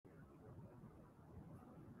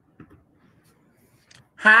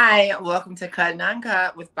Hi, welcome to Cut and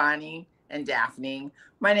Uncut with Bonnie and Daphne.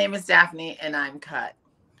 My name is Daphne and I'm cut.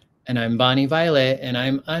 And I'm Bonnie Violet and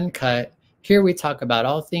I'm uncut. Here we talk about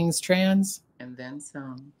all things trans. And then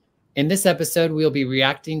some. In this episode, we'll be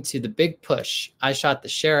reacting to The Big Push, I Shot the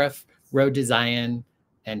Sheriff, Road to Zion,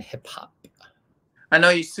 and Hip Hop. I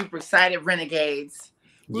know you're super excited, Renegades.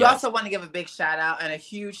 We Yes. also want to give a big shout out and a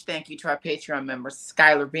huge thank you to our Patreon members,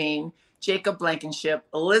 Skylar Bean, Jacob Blankenship,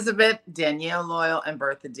 Elizabeth, Danielle Loyal, and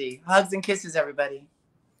Bertha D. Hugs and kisses, everybody.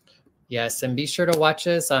 Yes, and be sure to watch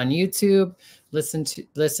us on YouTube,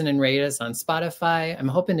 listen and rate us on Spotify. I'm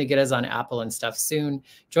hoping to get us on Apple and stuff soon.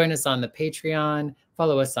 Join us on the Patreon,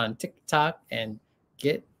 follow us on TikTok, and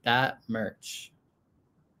get that merch.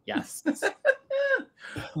 Yes.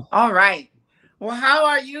 All right. Well, how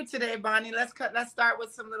are you today, Bonnie? Let's start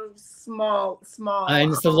with some little small.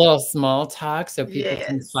 Just a little small talk so people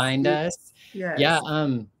can find us. Yes. Yeah.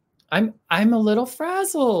 I'm a little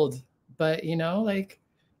frazzled, but like.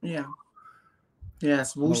 Yeah.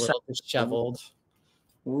 Yes. I'm a little disheveled.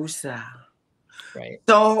 Woosa. Right.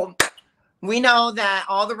 So we know that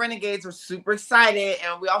all the Renegades are super excited,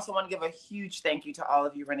 and we also want to give a huge thank you to all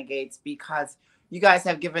of you Renegades because you guys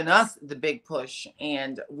have given us the big push,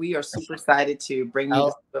 and we are super excited to bring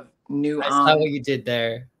you this new. I saw what you did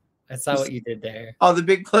there. Oh, the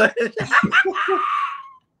big push.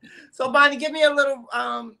 So Bonnie, give me a little.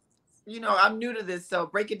 I'm new to this, so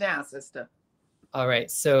break it down, sister. All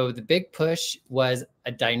right. So the Big Push was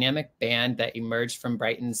a dynamic band that emerged from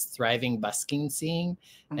Brighton's thriving busking scene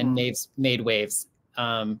and made waves.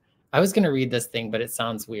 I was going to read this thing, but it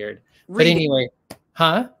sounds weird. Anyway,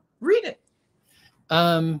 huh? Read it.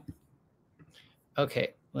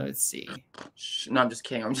 Okay, let's see. No, I'm just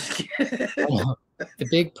kidding. The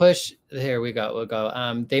Big Push, here we go. We'll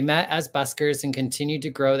go. They met as buskers and continued to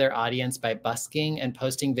grow their audience by busking and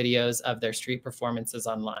posting videos of their street performances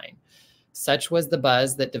online. Such was the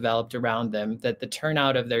buzz that developed around them that the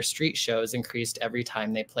turnout of their street shows increased every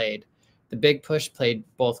time they played. The Big Push played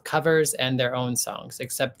both covers and their own songs,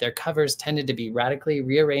 except their covers tended to be radically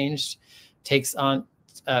rearranged takes on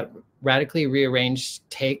the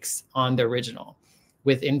original,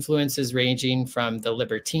 with influences ranging from the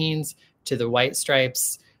Libertines to the White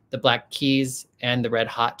Stripes, the Black Keys, and the Red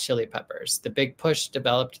Hot Chili Peppers. The Big Push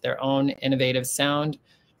developed their own innovative sound,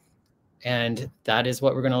 and that is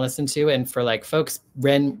what we're going to listen to. And for folks,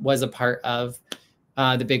 REN was a part of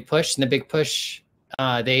the Big Push, and the Big Push,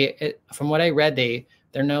 from what I read,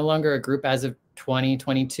 they're no longer a group as of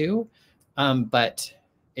 2022, but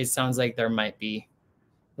it sounds like there might be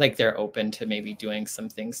they're open to maybe doing some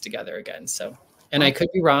things together again. So, and I could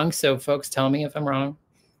be wrong. So folks, tell me if I'm wrong.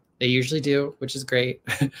 They usually do, which is great.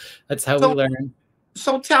 That's how we learn.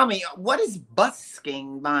 So tell me, what is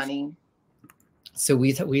busking, Bonnie? So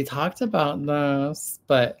we talked about this,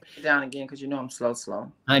 but down again because I'm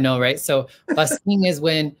slow. I know, right? So busking is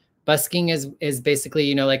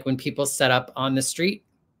basically when people set up on the street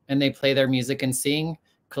and they play their music and sing,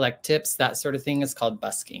 collect tips, that sort of thing is called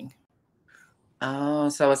busking. Oh,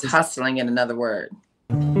 so it's hustling in another word,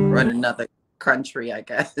 or in another country, I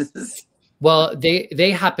guess. Well,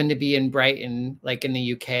 they happen to be in Brighton, in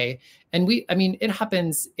the UK. And it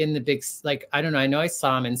happens in the big, I don't know. I know I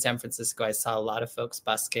saw them in San Francisco. I saw a lot of folks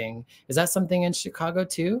busking. Is that something in Chicago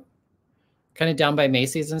too? Kind of down by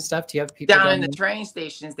Macy's and stuff? Do you have people down in the train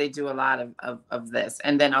stations? They do a lot of this.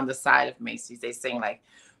 And then on the side of Macy's, they sing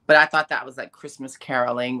but I thought that was Christmas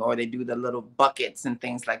caroling, or they do the little buckets and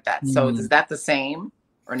things like that. So is that the same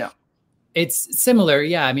or no? It's similar.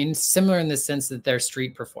 Yeah. Similar in the sense that they're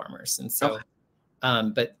street performers. And so,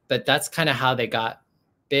 but that's kind of how they got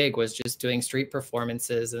big, was just doing street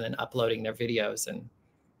performances and then uploading their videos, and,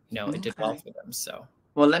 it did well for them. So,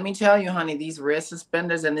 well, let me tell you, honey, these red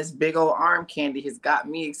suspenders and this big old arm candy has got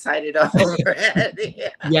me excited already.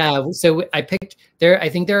 Yeah. So I picked I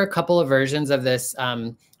think there are a couple of versions of this.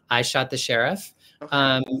 I Shot the Sheriff.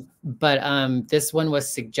 But this one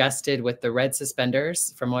was suggested with the red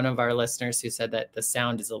suspenders from one of our listeners who said that the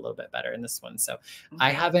sound is a little bit better in this one. So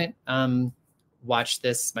I haven't watched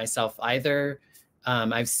this myself either.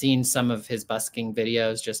 I've seen some of his busking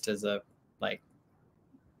videos just as a, I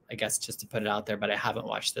guess just to put it out there, but I haven't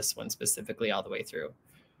watched this one specifically all the way through.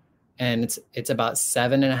 And it's about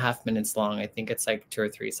 7.5 minutes long. I think it's 2 or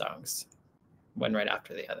 3 songs, one right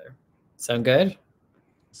after the other. Sound good?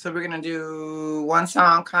 So we're going to do one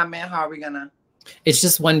song comment. How are we going to? It's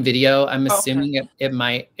just one video. I'm assuming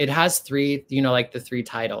it has 3, the 3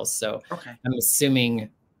 titles. So I'm assuming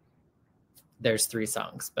there's 3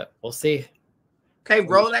 songs, but we'll see. Okay.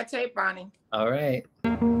 Roll that tape, Bonnie. All right.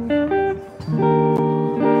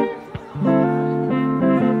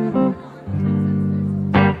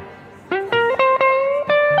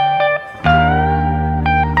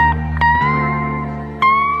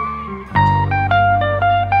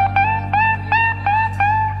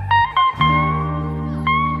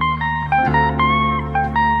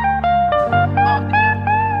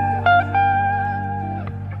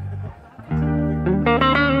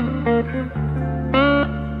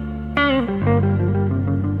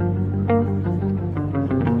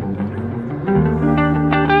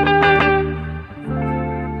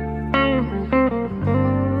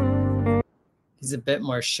 is a bit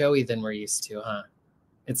more showy than we're used to, huh?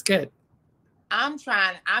 It's good. I'm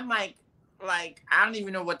like, I don't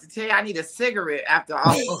even know what to tell you. I need a cigarette after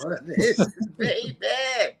all of this, baby.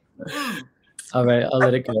 All right, I'll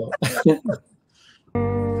let it go.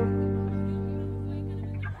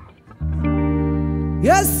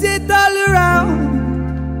 You sit all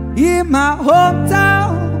around in my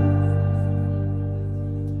hometown.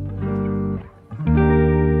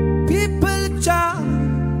 People try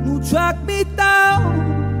to track me down.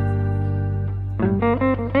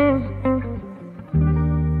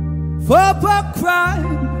 For a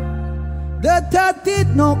crime that I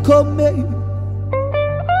did not commit.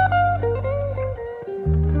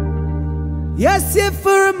 Yes, if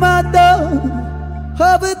for a mother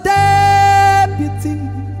of a deputy,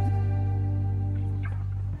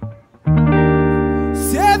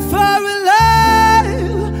 say for a life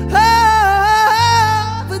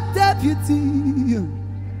of a deputy.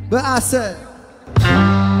 But I said,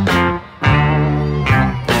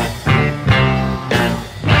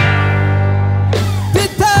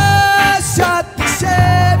 Peter shot the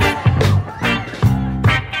sheriff.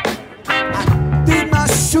 I did not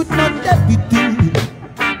shoot no deputy.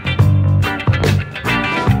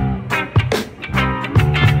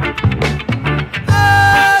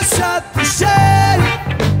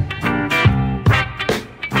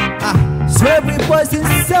 It was in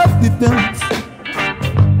self-defense.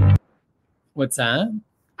 What's that?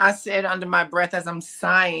 I said under my breath as I'm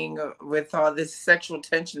sighing with all this sexual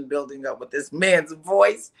tension building up with this man's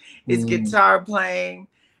voice, his guitar playing,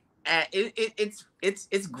 and it's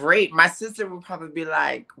great. My sister would probably be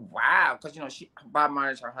like, "Wow," because you know Bob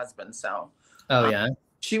Marley's her husband, so yeah,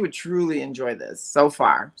 she would truly enjoy this. So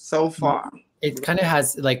far. It kind of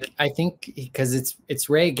has like I think because it's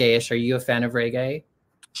reggae-ish. Are you a fan of reggae?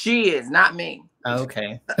 She is, not me. Oh,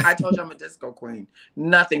 okay. I told you I'm a disco queen.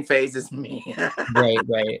 Nothing phases me.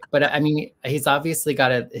 Right. But I mean, he's obviously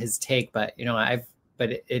got his take, but you know,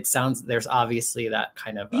 it sounds there's obviously that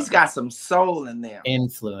kind of he's got some soul in there.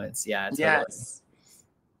 Influence, yeah. Totally. Yes.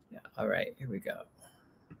 Yeah. All right, here we go.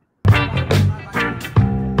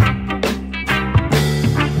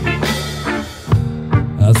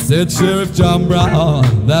 I said, Sheriff John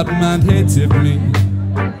Brown, that man hated me.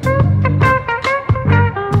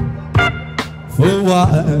 For what,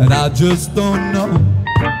 I just don't know.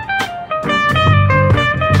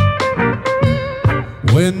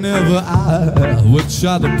 Whenever I would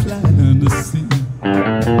try to plant a seed,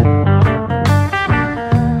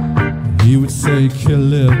 he would say,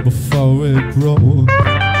 kill it before it grows.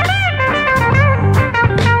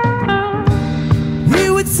 He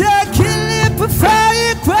would say, kill it before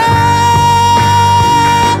it grows.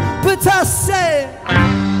 But I said,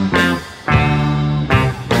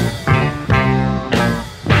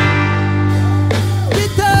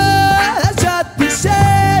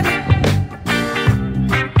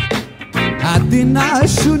 I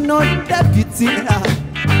should not deputy.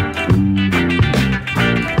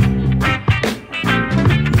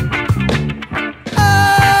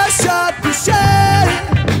 I shot the sheriff,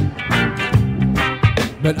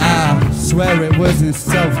 but I swear it was in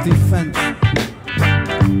self-defense.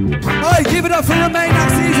 Oh, give it up for the main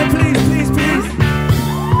season, please.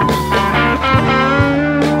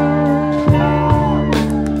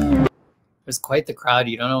 There's quite the crowd.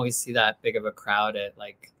 You don't always see that big of a crowd at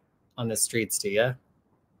on the streets, do you?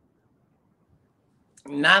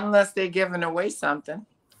 Not unless they're giving away something.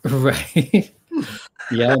 Right.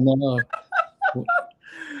 Yeah, no.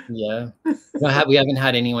 Yeah. We haven't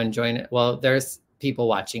had anyone join it. Well, there's people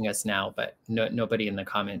watching us now, but nobody in the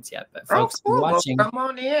comments yet. But folks cool. watching, well, come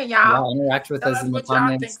on in, y'all. Yeah, interact with us in the comments. What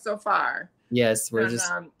y'all think so far? Yes, we're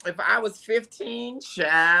just. If I was 15,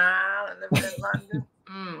 child, and living in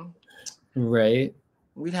London, right.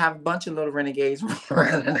 We'd have a bunch of little renegades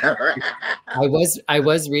running around. I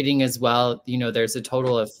was reading as well. You know, there's a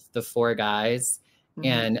total of the 4 guys,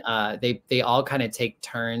 and they all kind of take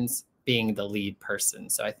turns being the lead person.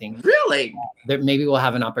 So I think really that maybe we'll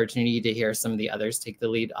have an opportunity to hear some of the others take the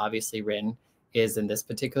lead. Obviously, REN is in this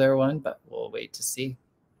particular one, but we'll wait to see.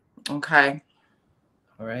 Okay.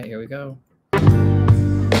 All right, here we go.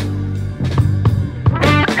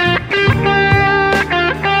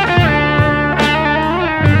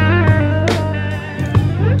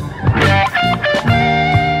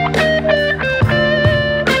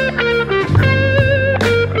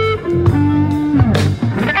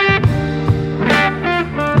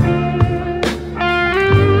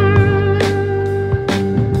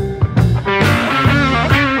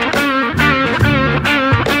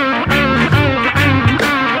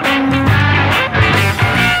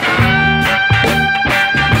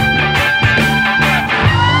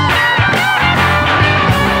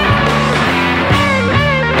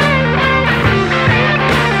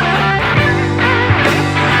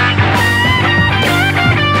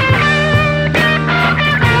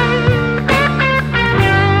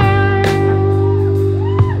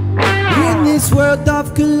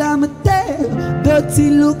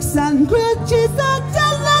 dirty looks and grudges and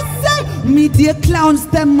jealousy. Me dear clowns,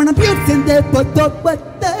 them when I'm beauty they put up but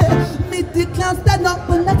me dear clowns that not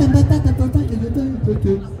for nothing but that.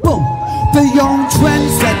 Boom. The young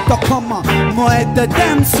trendsetter come on, more the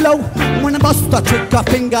damn slow. When I bust a trigger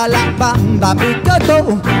finger like bam bam big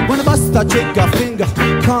do. When I bust a trigger finger,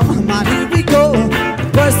 come on, here we go.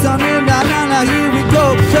 First on in the here we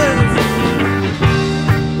go.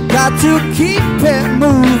 Got to keep it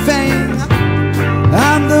moving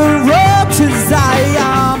on the road to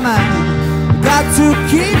Zion. Got to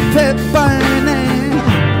keep it burning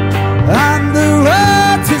on the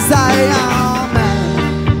road to Zion.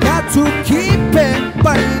 Got to keep it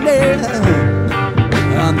burning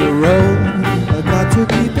on the road. I got to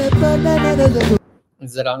keep it burning.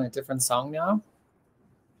 Is it on a different song now?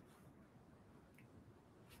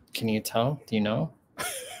 Can you tell? Do you know?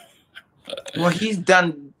 Well, he's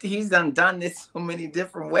done this so many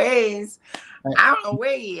different ways. I don't know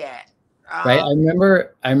where he at. Right.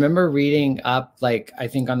 I remember reading up, like, I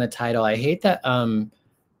think on the title. I hate that I'm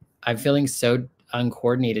feeling so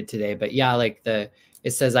uncoordinated today, but yeah, like it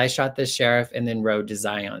says I shot the sheriff and then Road to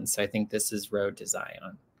Zion. So I think this is Road to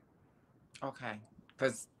Zion. Okay.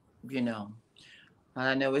 Because, you know, all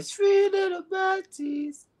I know is 3 little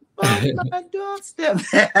birdies. My doorstep.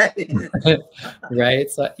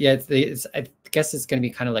 Right. So yeah, it's I guess it's gonna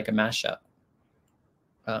be kind of like a mashup.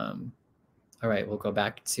 All right, we'll go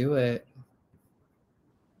back to it.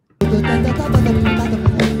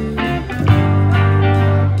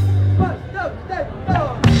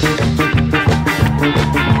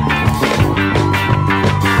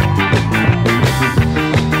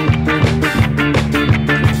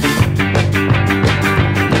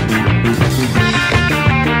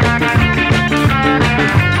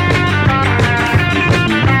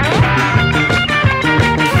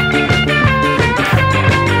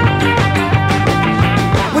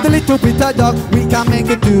 Little bit of dog, we can make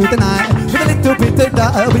it through the night. With a little bit of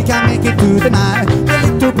dog, we can make it through the night. With a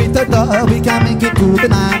little bit of dog, we can make it through the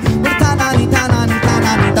night. With a tanani, tanani,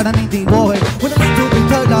 tanani, tanani, boy. With a little bit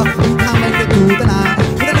of dog, we can make it through the night.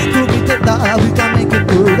 With a little bit of dog, we can make it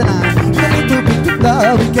through the night. With a little bit of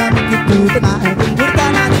dog, we can make it through the night. With a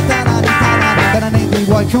tanani, tanani, tanani, tanani,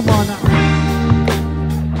 boy, come on now.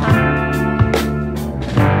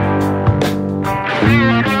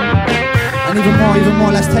 And even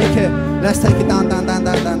more, let's take it down.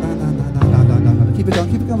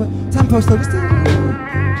 Keep it going, tempo slow, just hip,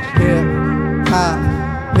 hop,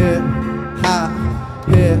 hip, hop,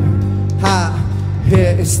 hip, hop,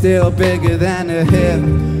 hip, it's still bigger than a hip,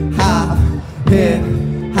 hop, hip,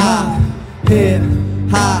 hop, hip,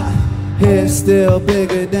 hop, hip, still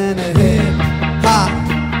bigger than a hip, hop,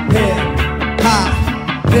 hip, hop,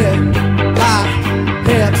 hip, hop,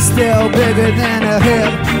 hip, still bigger than a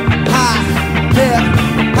hip, hop, hip,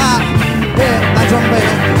 hop, hip, my drum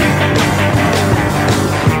baby.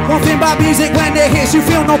 One thing about music, when it hits you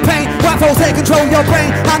feel no pain. Rap holes, they control your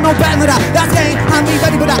brain. I'm no better than that, that's game. I'm me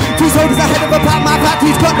ready for that. 2 soldiers ahead of a pop, my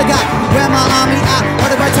party's got the guy. Where my army at,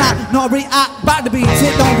 what the right time, not react. Back the beat,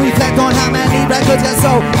 sit, don't reflect on how many records get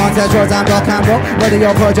sold. On that George, I'm rock and roll. Whether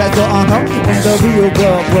your project or on hold. In the real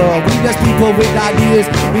world, we just people with ideas.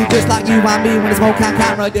 We just like you and me when the smoke and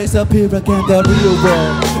camera disappear again. The real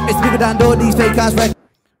world, it's bigger than all these fake ass records.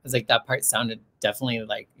 It's like that part sounded definitely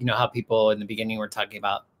like, you know how people in the beginning were talking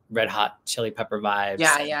about Red Hot Chili Pepper vibes.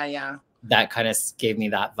 Yeah. That kind of gave me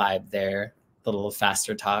that vibe there. The little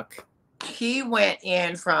faster talk. He went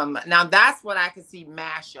in from, now that's what I could see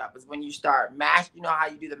mashup is when you start mash. You know how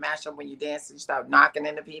you do the mashup when you dance and you start knocking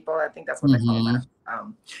into people. I think that's what they call it.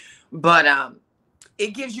 But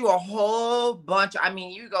it gives you a whole bunch. I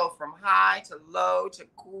mean, you go from high to low to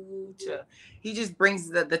cool to, he just brings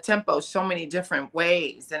the tempo so many different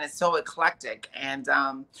ways, and it's so eclectic. And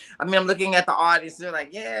I mean, I'm looking at the audience, they're like,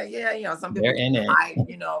 yeah, you know, some people they're in it.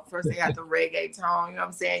 You know, first they got the reggae tone, you know what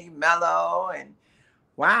I'm saying? You mellow, and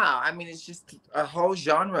wow, I mean, it's just a whole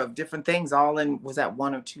genre of different things all in, was that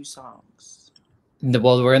 1 or 2 songs?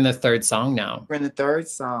 Well, we're in the 3rd song now. We're in the 3rd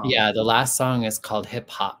song. Yeah, the last song is called Hip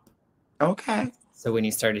Hop. Okay. So when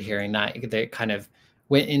you started hearing that, they kind of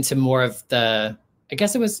went into more of the, I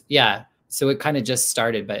guess it was, yeah. So it kind of just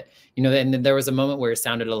started, but you know, and then there was a moment where it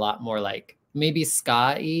sounded a lot more like maybe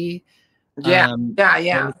ska-y. Yeah.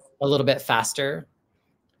 A little bit faster.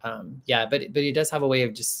 Yeah, but he does have a way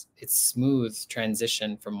of just, it's smooth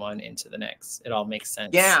transition from one into the next. It all makes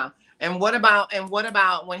sense. Yeah. And what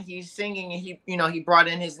about when he's singing and he, you know, he brought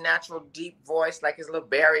in his natural deep voice, like his little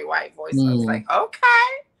Barry White voice. So I was like, okay.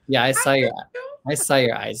 Yeah, I saw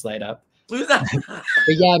your eyes light up. But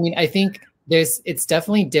yeah, I mean, I think it's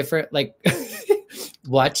definitely different. Like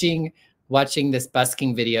watching watching this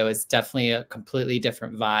busking video is definitely a completely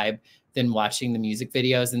different vibe than watching the music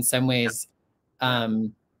videos. In some ways,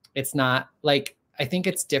 it's not like, I think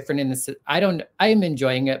it's different in this. I'm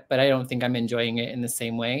enjoying it, but I don't think I'm enjoying it in the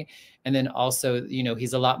same way. And then also, you know,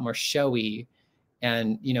 he's a lot more showy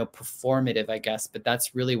and, you know, performative, I guess, but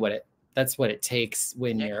that's really what it takes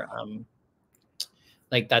when you're,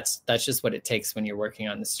 like, that's just what it takes when you're working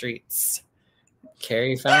on the streets.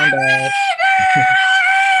 Carrie found us.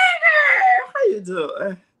 How you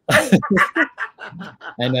doing?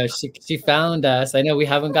 I know she found us. I know we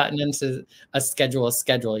haven't gotten into a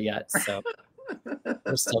schedule yet, so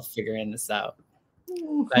we're still figuring this out.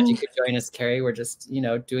 Glad you could join us, Carrie. We're just, you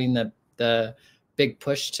know, doing the big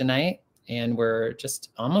push tonight, and we're just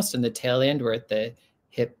almost in the tail end. We're at the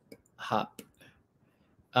hip hop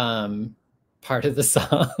part of the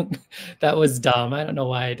song. That was dumb. I don't know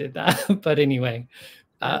why I did that, but anyway,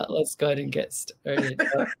 let's go ahead and get started.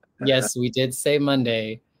 Yes, we did say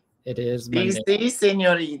Monday. It is Monday. Sí,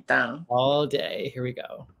 señorita. All day. Here we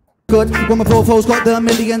go. Good when my profo's got the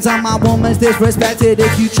millions and my woman's disrespected.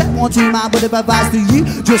 If you check one too my would have advised to you,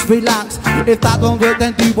 just relax. If that don't work,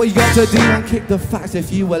 then do what you got to do and kick the facts.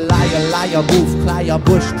 If you a liar, wolf, crier,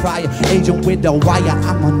 bush crier, agent with the wire,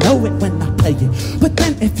 I'ma know it when I play it. But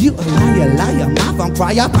then if you a liar, mouth on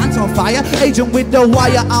fire, pants on fire, agent with the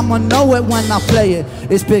wire, I'ma know it when I play it.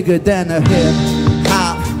 It's bigger than a hip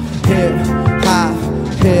hop, hip hop,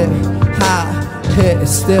 hip hop, hip.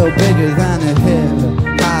 It's still bigger than a hip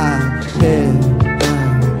hop.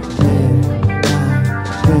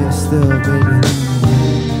 It's still bigger than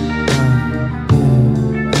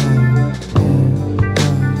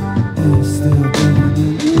it's still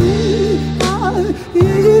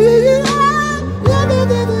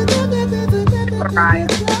Mariah.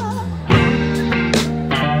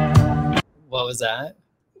 What was that?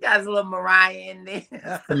 You got a little Mariah in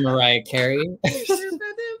there. Mariah Carey.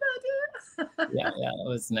 Yeah, that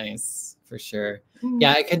was nice for sure.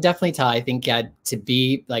 Yeah, I could definitely tell. I think to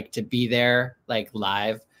be there like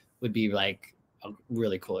live would be like a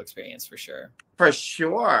really cool experience for sure. For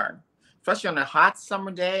sure. Especially on a hot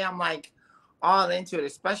summer day. I'm like all into it,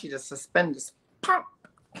 especially the suspenders pump.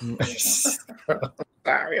 I'm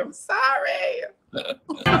sorry.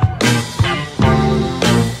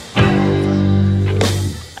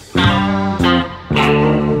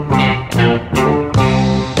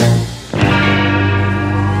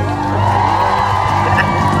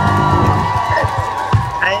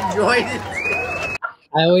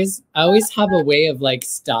 I always have a way of like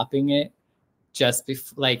stopping it just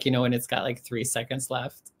before, like, you know, when it's got like 3 seconds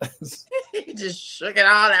left. You just shook it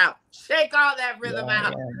all out. Shake all that rhythm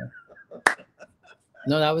out. Yeah.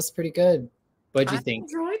 No, that was pretty good. What'd you think? I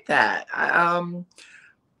enjoyed that.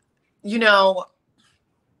 You know,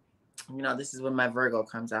 this is when my Virgo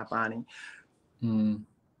comes out, Bonnie.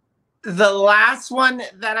 The last one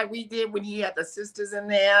that we did when he had the sisters in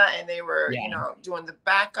there and they were, you know, doing the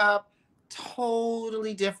backup,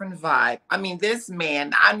 totally different vibe. I mean, this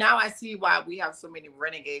man, now I see why we have so many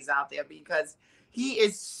renegades out there, because he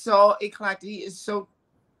is so eclectic. He is so,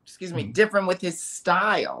 different with his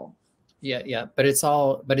style. Yeah. But it's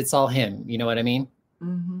all him. You know what I mean?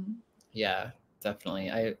 Mm-hmm. Yeah,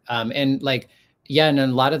 definitely. And like, yeah, and a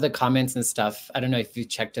lot of the comments and stuff, I don't know if you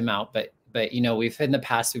checked him out, but you know, in the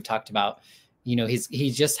past we've talked about, you know, he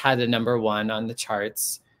just had the #1 on the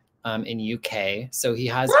charts in UK. So he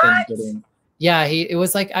has been getting, it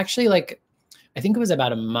was like, actually, like, I think it was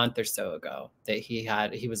about a month or so ago that he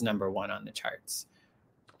was #1 on the charts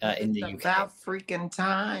in the UK. About freaking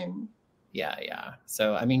time. Yeah.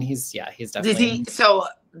 So, I mean, he's definitely. So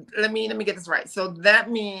let me get this right. So that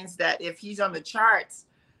means that if he's on the charts,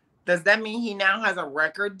 does that mean he now has a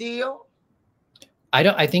record deal?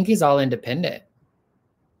 I think he's all independent.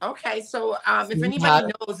 Okay, so if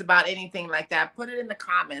anybody knows about anything like that, put it in the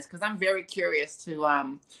comments, because I'm very curious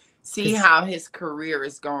to see how his career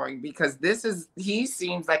is going, because he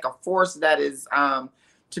seems like a force that is to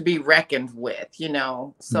be reckoned with, you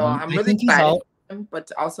know. So I'm really excited, but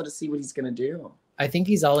also to see what he's gonna do. I think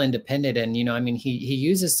he's all independent, and you know, I mean, he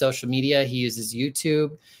uses social media, he uses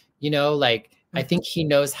YouTube, you know, like I think he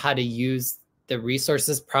knows how to use the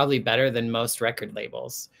resources probably better than most record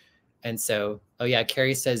labels. And so,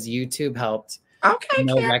 Carrie says YouTube helped. Okay.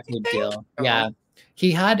 No record deal. Yeah.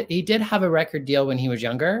 He did have a record deal when he was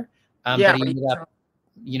younger. But he ended up,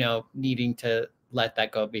 you know, needing to let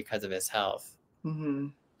that go because of his health.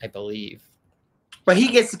 I believe. But he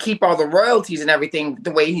gets to keep all the royalties and everything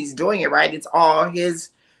the way he's doing it, right? It's all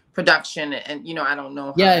his production, and you know, I don't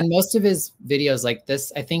know. Yeah, and most of his videos like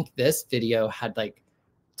this, I think this video had like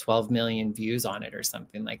 12 million views on it or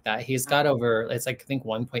something like that. He's got over, it's like, I think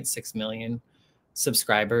 1.6 million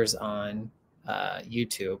subscribers on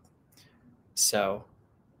YouTube. So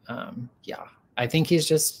yeah, I think he's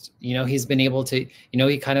just, you know, he's been able to, you know,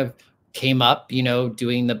 he kind of came up, you know,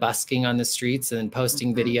 doing the busking on the streets and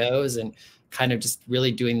posting videos and kind of just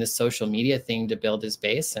really doing the social media thing to build his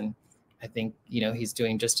base. And I think, you know, he's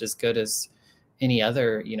doing just as good as any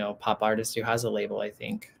other, you know, pop artist who has a label, I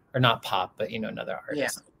think, or not pop, but, you know, another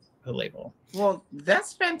artist, a label. Well,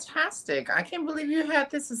 that's fantastic. I can't believe you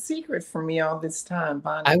had this a secret from me all this time,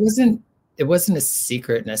 Bonnie. It wasn't a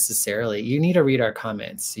secret necessarily. You need to read our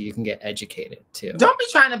comments so you can get educated too. Don't be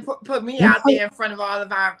trying to put me out there in front of all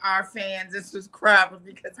of our fans. This was crap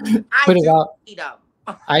because I do read them.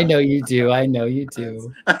 I know you do. I know you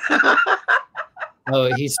do.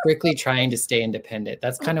 Oh, he's strictly trying to stay independent.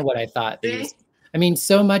 That's kind of what I thought. I mean,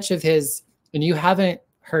 so much of his, and you haven't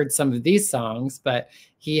heard some of these songs, but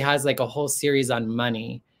he has like a whole series on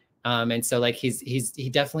money. And so like he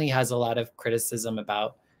definitely has a lot of criticism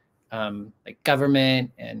about like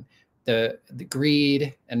government and the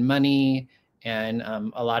greed and money and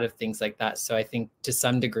a lot of things like that. So I think to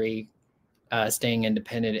some degree, staying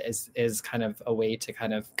independent is kind of a way to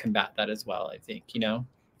kind of combat that as well, I think, you know.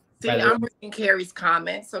 See, I'm reading Carrie's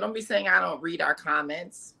comments, so don't be saying I don't read our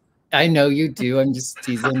comments. I know you do. I'm just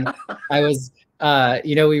teasing. I was,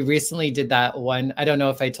 you know, we recently did that one. I don't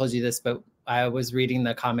know if I told you this, but I was reading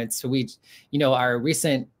the comments. So we, you know, our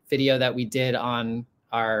recent video that we did on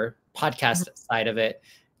our podcast side of it,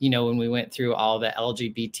 you know, when we went through all the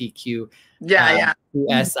LGBTQ,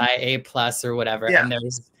 SIA plus or whatever. And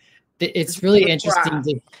there's, it's really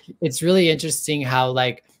interesting. It's really interesting how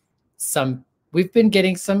like we've been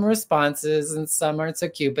getting some responses and some aren't so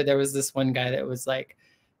cute, but there was this one guy that was like,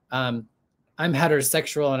 I'm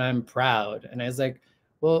heterosexual and I'm proud. And I was like,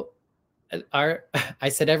 well, I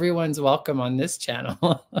said, everyone's welcome on this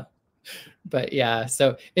channel. But yeah,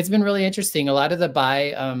 so it's been really interesting. A lot of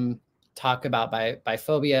the talk about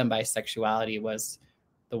biphobia and bisexuality was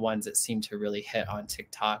the ones that seemed to really hit on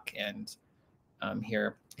TikTok. And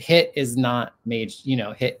here, hit is not made, you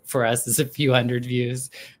know, hit for us is a few hundred views,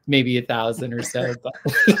 maybe 1,000 or so.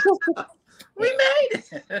 But we made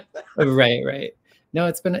it. Right. No,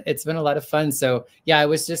 it's been a lot of fun. So yeah,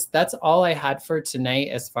 that's all I had for tonight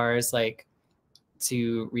as far as like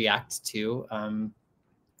to react to.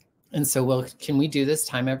 And so can we do this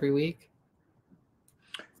time every week?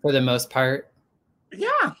 For the most part?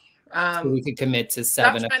 Yeah. So we could commit to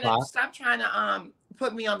 7 o'clock. Stop trying to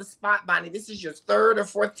put me on the spot, Bonnie. This is your 3rd or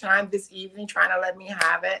 4th time this evening trying to let me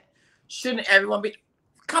have it. Shouldn't everyone be?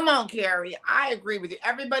 Come on, Carrie. I agree with you.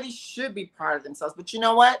 Everybody should be proud of themselves. But you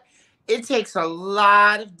know what? It takes a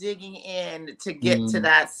lot of digging in to get to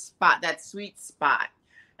that spot, that sweet spot,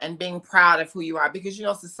 and being proud of who you are. Because, you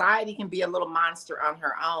know, society can be a little monster on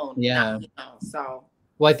her own. Yeah. You know, so.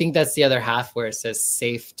 Well, I think that's the other half where it says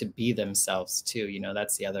safe to be themselves too. You know,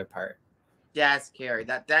 that's the other part. Yes, Carrie,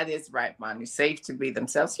 that is right, Bonnie. Safe to be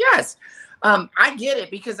themselves. Yes. I get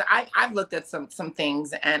it because I've looked at some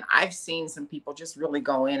things and I've seen some people just really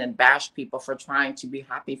go in and bash people for trying to be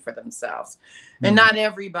happy for themselves. And not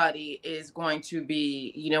everybody is going to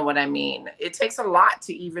be, you know what I mean? It takes a lot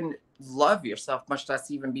to even love yourself, much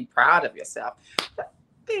less even be proud of yourself.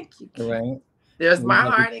 Thank you, Carrie. Right. There's my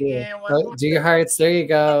heart again. Do your hearts. There you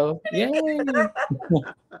go. Yay.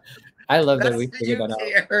 I love that we figured that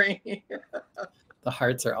out. The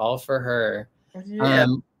hearts are all for her. Yeah.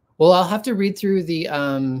 Well, I'll have to read through the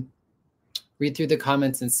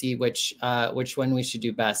comments and see which one we should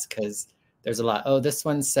do best because there's a lot. Oh, this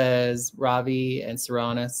one says Ravi and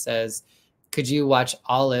Sarana says, could you watch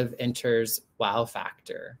Olive Enters Wow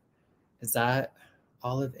Factor? Is that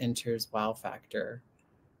Olive Enters Wow Factor?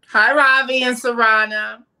 Hi, Ravi and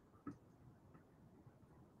Sarana.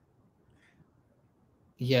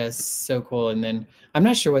 Yes, so cool. And then I'm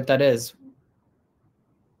not sure what that is.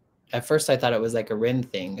 At first, I thought it was like a REN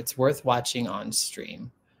thing. It's worth watching on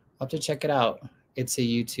stream. I'll have to check it out. It's a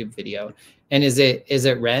YouTube video. And is it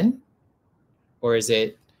REN? Or is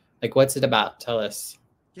it like what's it about? Tell us.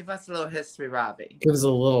 Give us a little history, Ravi. Give us a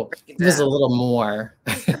little more.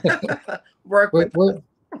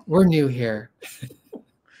 We're new here.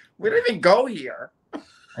 We don't even go here.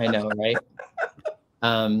 I know, right?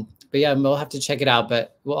 But yeah, we'll have to check it out.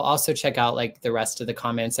 But we'll also check out like the rest of the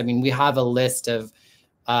comments. I mean, we have a list of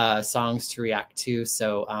songs to react to.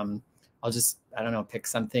 So I'll just, I don't know, pick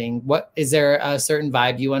something. What is there a certain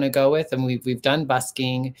vibe you want to go with? And we've done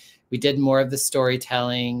busking. We did more of the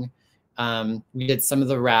storytelling. We did some of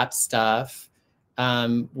the rap stuff.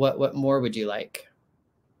 What more would you like?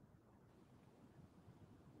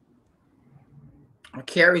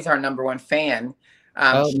 Carrie's our #1 fan.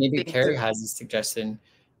 Oh, maybe Carrie has a suggestion.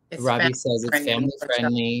 Robbie says it's family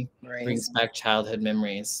friendly, brings back childhood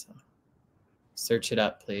memories. Search it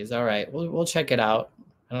up, please. All right, we'll check it out.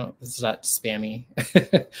 I don't. It's not spammy.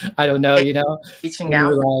 I don't know. You know, reaching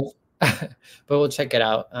out, but we'll check it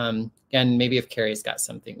out. And maybe if Carrie's got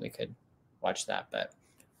something, we could watch that. But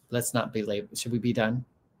let's not be late. Should we be done?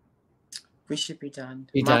 We should be done.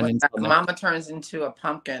 Mama turns into a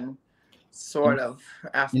pumpkin, sort of,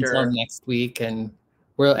 after until next week, and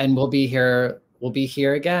we'll be here. We'll be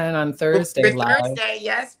here again on Thursday. Thursday,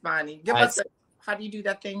 yes, Bonnie. Give us how do you do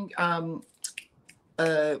that thing?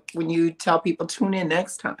 When you tell people tune in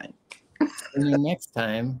next time. Next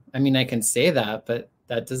time. I mean, I can say that, but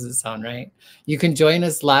that doesn't sound right. You can join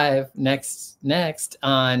us live next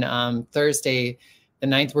on Thursday, the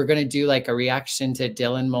 9th. We're going to do like a reaction to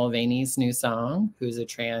Dylan Mulvaney's new song, who's a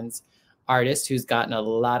trans artist who's gotten a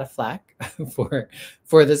lot of flack for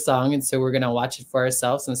the song. And so we're going to watch it for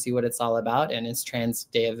ourselves and see what it's all about. And it's Trans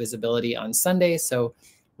Day of Visibility on Sunday. So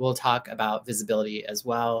we'll talk about visibility as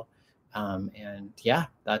well. And yeah,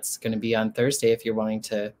 that's going to be on Thursday if you're wanting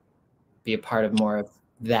to be a part of more of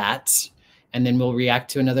that. And then we'll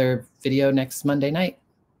react to another video next Monday night.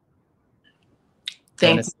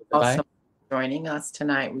 Thank you also for joining us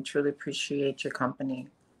tonight. We truly appreciate your company.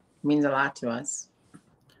 It means a lot to us.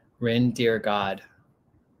 REN, dear God.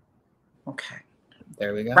 Okay.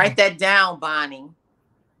 There we go. Write that down, Bonnie.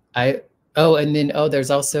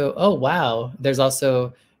 There's also, there's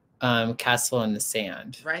also Castle in the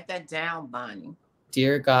Sand. Write that down, Bonnie.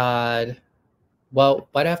 Dear God. Well,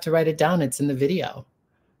 why do I have to write it down? It's in the video.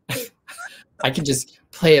 I can just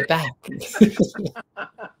play it back.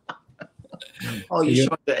 Oh, you're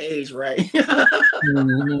showing the age, right?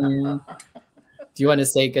 Mm-hmm. Do you want to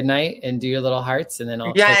say goodnight and do your little hearts, and then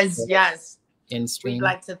I'll yes in stream? We'd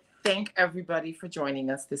like to thank everybody for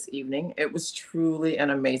joining us this evening. It was truly an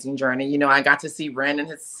amazing journey. You know, I got to see Ren in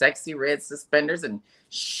his sexy red suspenders and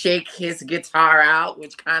shake his guitar out,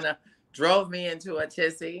 which kind of drove me into a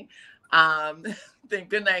tizzy. Then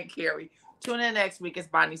good night, Carrie. Tune in next week, as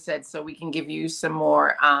Bonnie said, so we can give you some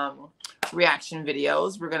more reaction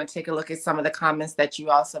videos. We're going to take a look at some of the comments that you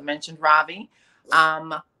also mentioned, Ravi.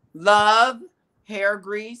 Love, hair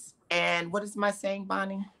grease, and what is my saying,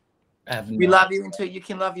 Bonnie? We love you until you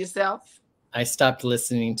can love yourself. I stopped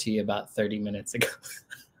listening to you about 30 minutes ago.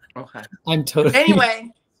 Okay. I'm totally. Anyway.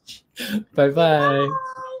 Bye-bye.